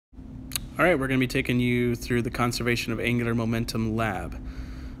All right, we're going to be taking you through the conservation of angular momentum lab.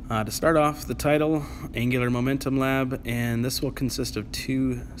 To start off, the title, Angular Momentum Lab, and this will consist of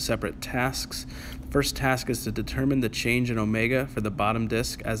two separate tasks. The first task is to determine the change in omega for the bottom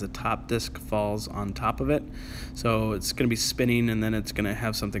disk as the top disk falls on top of it. So it's going to be spinning, and then it's going to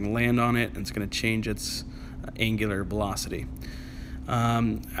have something land on it, and it's going to change its angular velocity.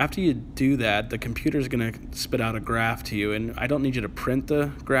 After you do that, the computer is going to spit out a graph to you, and I don't need you to print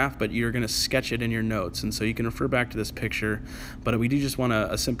the graph, but you're going to sketch it in your notes, and so you can refer back to this picture, but we do just want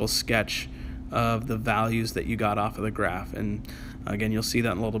a simple sketch of the values that you got off of the graph, and again, you'll see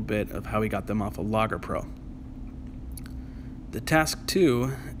that in a little bit of how we got them off of Logger Pro. The task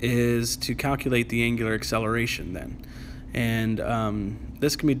 2 is to calculate the angular acceleration then. And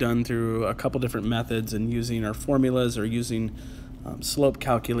this can be done through a couple different methods and using our formulas or using slope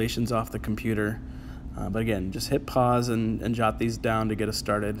calculations off the computer. But again, just hit pause and jot these down to get us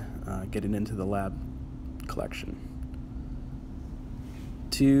started getting into the lab collection.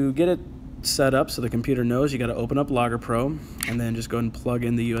 To get it set up so the computer knows, you got to open up Logger Pro and then just go and plug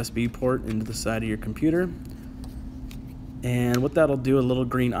in the USB port into the side of your computer. And what that'll do, a little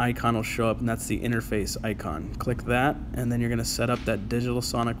green icon will show up, and that's the interface icon. Click that, and then you're going to set up that Digital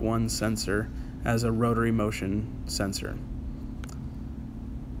Sonic 1 sensor as a rotary motion sensor.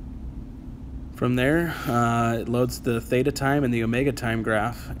 From there, it loads the theta time and the omega time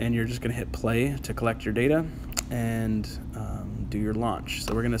graph, and you're just going to hit play to collect your data and do your launch.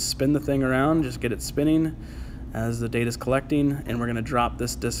 So we're going to spin the thing around, just get it spinning as the data is collecting, and we're going to drop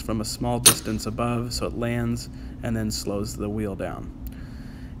this disk from a small distance above so it lands and then slows the wheel down.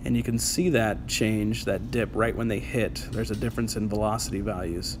 And you can see that change, that dip, right when they hit. There's a difference in velocity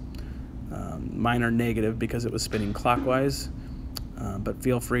values. Mine are negative because it was spinning clockwise, but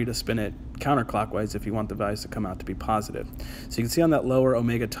feel free to spin it counterclockwise if you want the values to come out to be positive. So you can see on that lower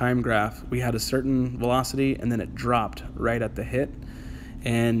omega time graph, we had a certain velocity and then it dropped right at the hit.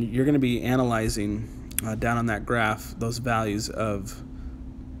 And you're going to be analyzing down on that graph those values of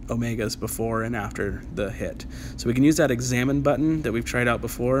omegas before and after the hit. So we can use that examine button that we've tried out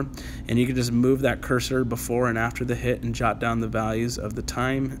before, and you can just move that cursor before and after the hit and jot down the values of the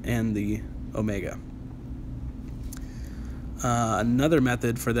time and the omega. Another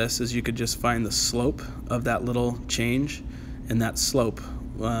method for this is you could just find the slope of that little change, and that slope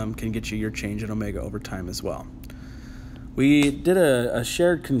can get you your change in omega over time as well. We did a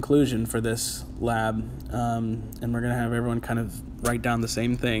shared conclusion for this lab, and we're going to have everyone kind of write down the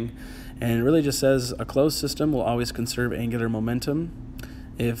same thing. And it really just says a closed system will always conserve angular momentum.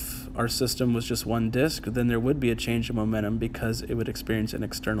 If our system was just one disk, then there would be a change in momentum because it would experience an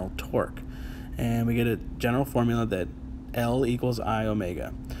external torque. And we get a general formula that L equals I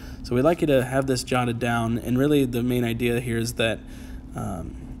omega. So we'd like you to have this jotted down, and really the main idea here is that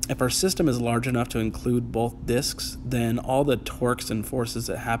if our system is large enough to include both disks, then all the torques and forces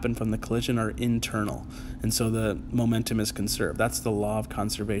that happen from the collision are internal, and so the momentum is conserved. That's the law of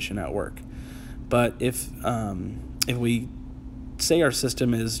conservation at work. But if we say our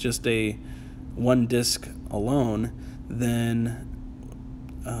system is just a one disk alone, then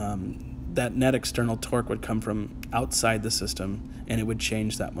that net external torque would come from outside the system, and it would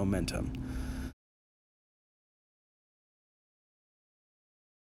change that momentum.